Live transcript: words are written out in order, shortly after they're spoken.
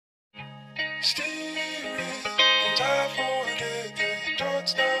Hey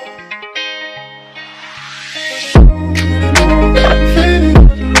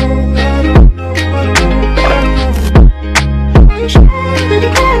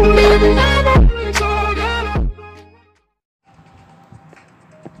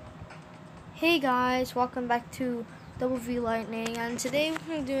guys, welcome back to Double V Lightning, and today we're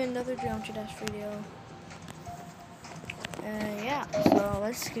going to do another Geometry Dash video. Yeah, so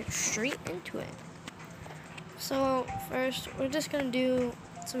let's get straight into it. So first, we're just going to do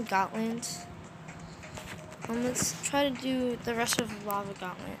some gauntlets. Let's try to do the rest of the lava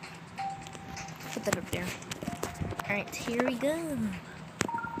gauntlet. Put that up there. Alright, here we go.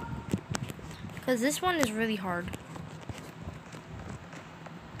 Because this one is really hard.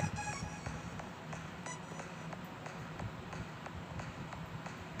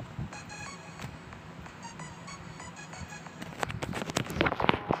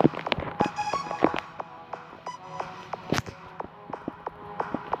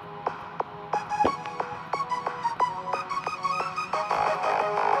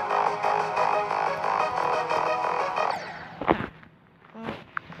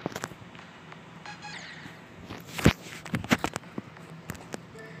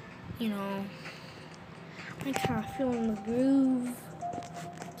 You know, I kind of feel in the groove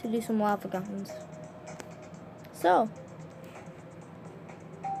to do some lava gauntlets. So,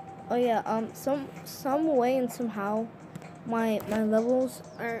 oh yeah, some way and somehow my levels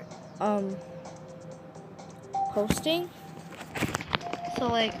are posting. So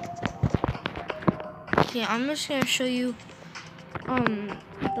like, yeah, I'm just gonna show you the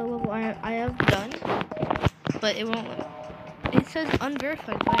level I have done, but it won't. It says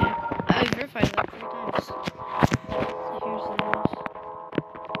unverified, but I verified it like 3 times. So here's the news.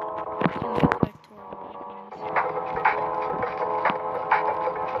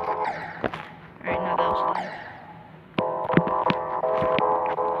 Alright, now that was live.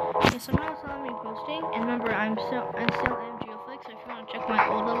 Yeah, somehow it's not me posting. And remember, I'm still MGeoflix, so if you want to check my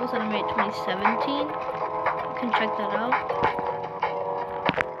old levels that I made 2017, you can check that out.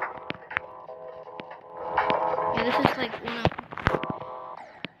 Yeah, this is like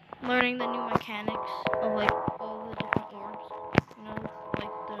learning the new mechanics of like all the different orbs. You know,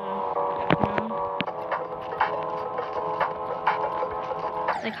 like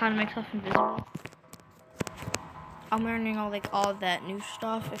like how to make stuff invisible. I'm learning all of that new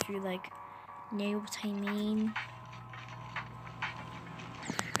stuff, if you like know what I mean.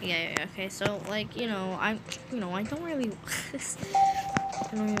 Yeah, okay, so like, I don't really I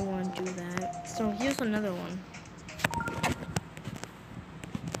don't really want to do that. So here's another one.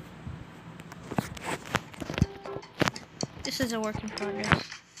 This is a work in progress.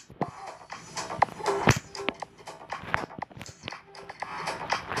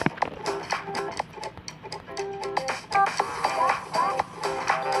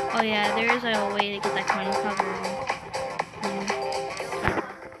 Oh yeah, there is a way to get that coin covered.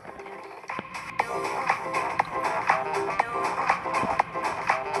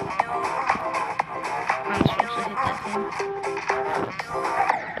 I'm supposed to hit that thing.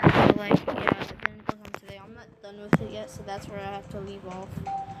 So like, yeah, then it goes on today. I'm not done with it yet, so that's where I have to leave off.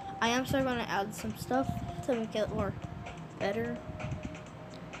 I am still going to add some stuff to make it more better.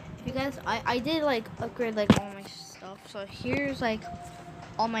 If you guys, I did like upgrade like all my stuff. So here's like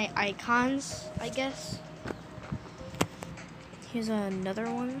all my icons, I guess. Here's another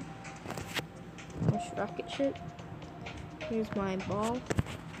one. This rocket ship. Here's my ball.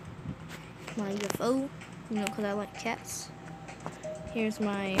 My UFO, because I like cats. Here's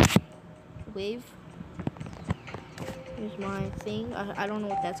my wave. Here's my thing. I don't know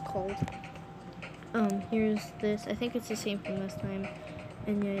what that's called. Here's this. I think it's the same from last time.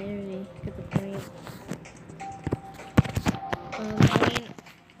 And yeah, I already get the point.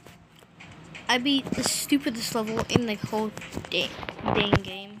 I beat the stupidest level in the whole dang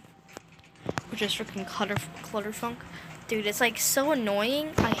game, which is freaking Clutterfunk. Dude, it's like so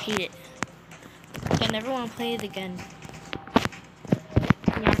annoying. I hate it. I never want to play it again.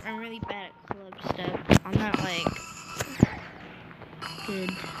 Yeah, I'm really bad at club step. I'm not like good.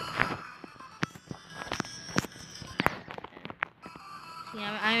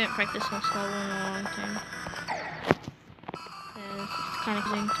 Yeah, I haven't practiced this level in a long time. Yeah, it's kind of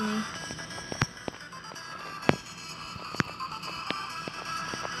confusing to me.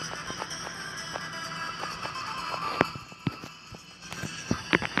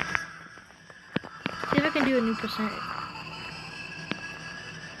 See if I can do a new percent.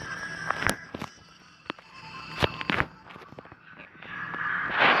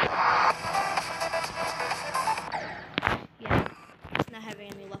 Yeah, not having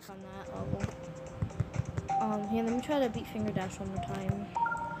any luck suck on that level. Here, let me try to beat Finger Dash one more time.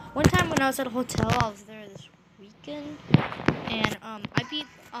 One time when I was at a hotel, I was there this weekend, and I beat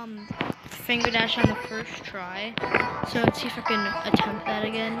Finger Dash on the first try. So let's see if I can attempt that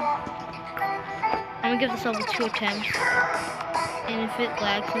again. I'm gonna give this level 2 attempts, and if it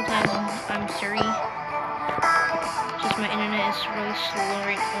lags sometimes, I'm sorry. Just my internet is really slow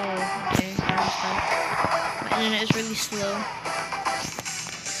right now. Oh, okay, I understand. My internet is really slow.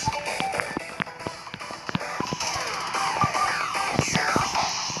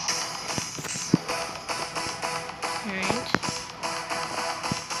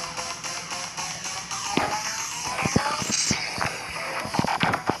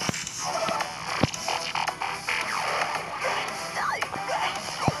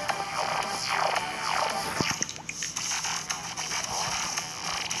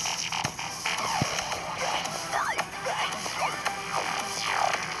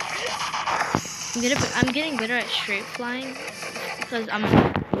 I'm getting better at straight flying because I'm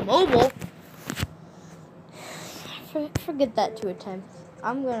mobile. Forget that 2 attempts.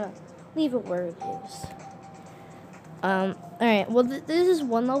 I'm gonna leave it where it is. Alright, well this is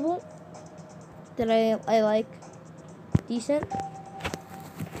one level that I like decent.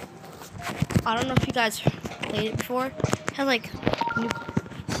 I don't know if you guys played it before. It has like new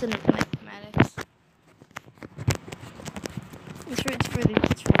cinematics. It's really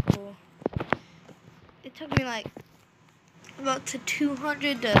cool. It took me like about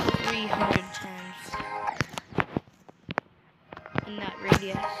 200 to 300 times in that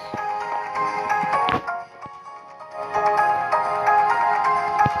radius.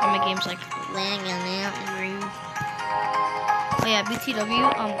 And my game's like lagging out. Oh yeah, BTW.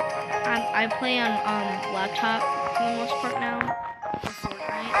 I play on laptop for the most part now for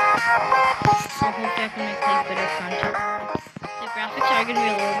Fortnite. So hopefully I can make like better content. The graphics are gonna be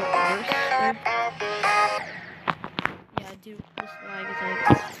a little bit worse. Yeah, dude, this lag is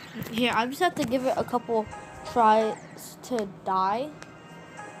like. Here, I just have to give it a couple tries to die,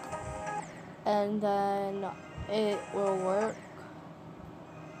 and then it will work.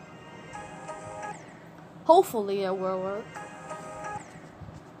 Hopefully, it will work.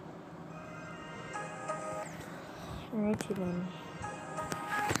 Alrighty then.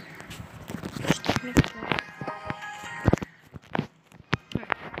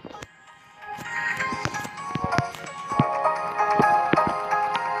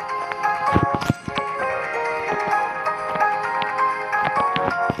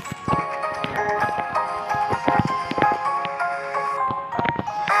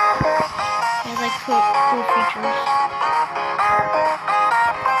 Cool features.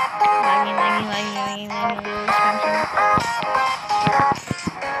 Laggy.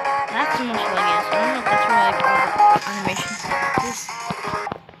 That's so much laggy. I don't know if that's where like all the animation is.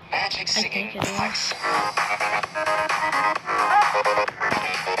 I think it is.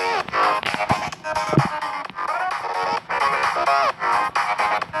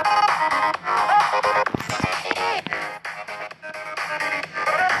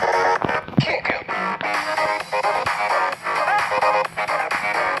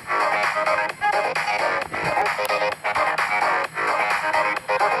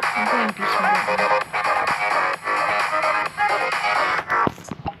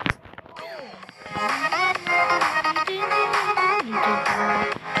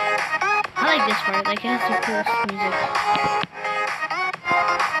 I like this part, like it has the coolest music.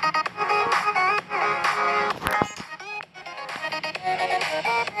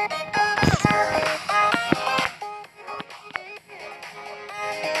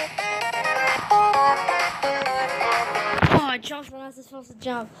 Oh, I jumped when I was supposed to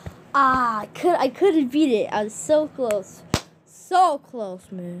jump. I couldn't beat it. I was so close. So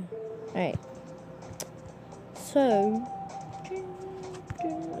close, man. Alright. So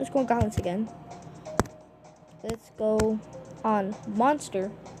let's go on Goblins again. Let's go on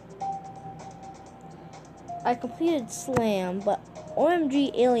Monster. I completed Slam, but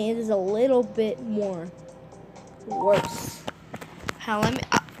OMG Aliens is a little bit more worse. Hell,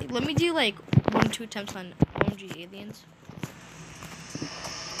 let me do like 1 or 2 attempts on OMG Aliens.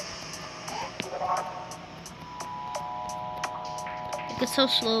 It's so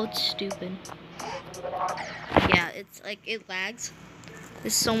slow, it's stupid. Yeah, it's like it lags.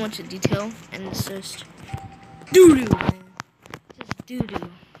 There's so much detail, and it's just doo-doo, man. Just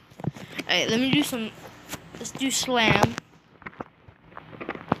doo-doo. Alright, let me do some. Let's do Slam.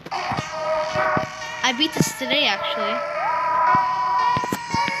 I beat this today, actually.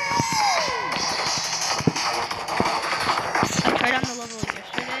 I tried on the level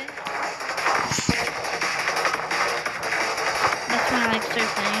yesterday. That's when I started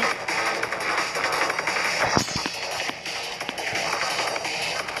playing.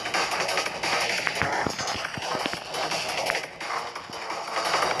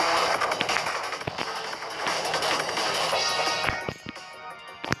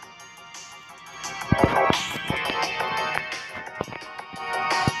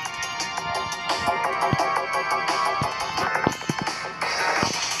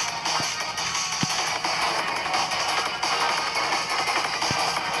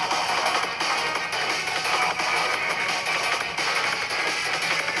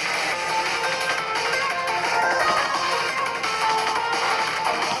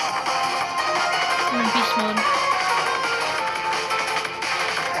 I'm in beast mode.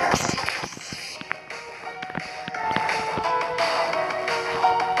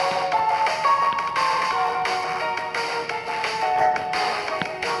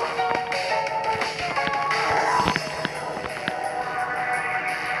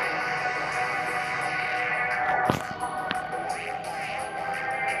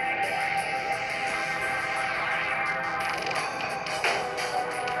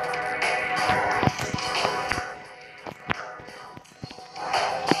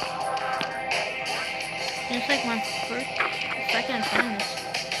 It's like my second time this.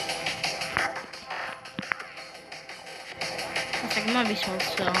 It's like I'm gonna be smoked,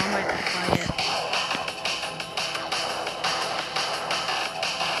 so I'm right back by it.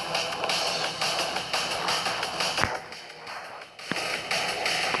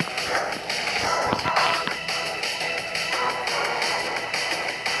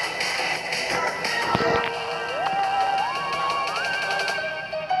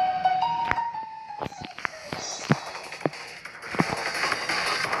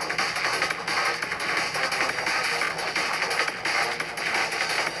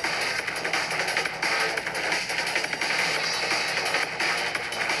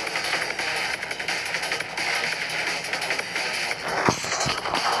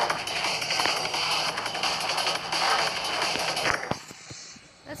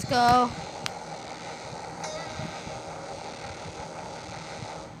 Let's go.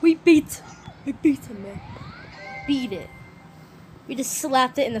 We beat him, man. Beat it. We just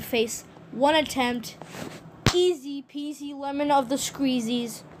slapped it in the face. One attempt. Easy peasy lemon of the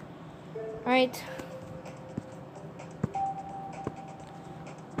squeezies. Alright.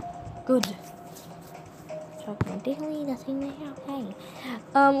 Good. Daily, nothing okay.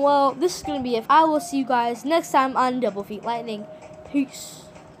 Well, this is gonna be it. I will see you guys next time on Double Feet Lightning. Peace.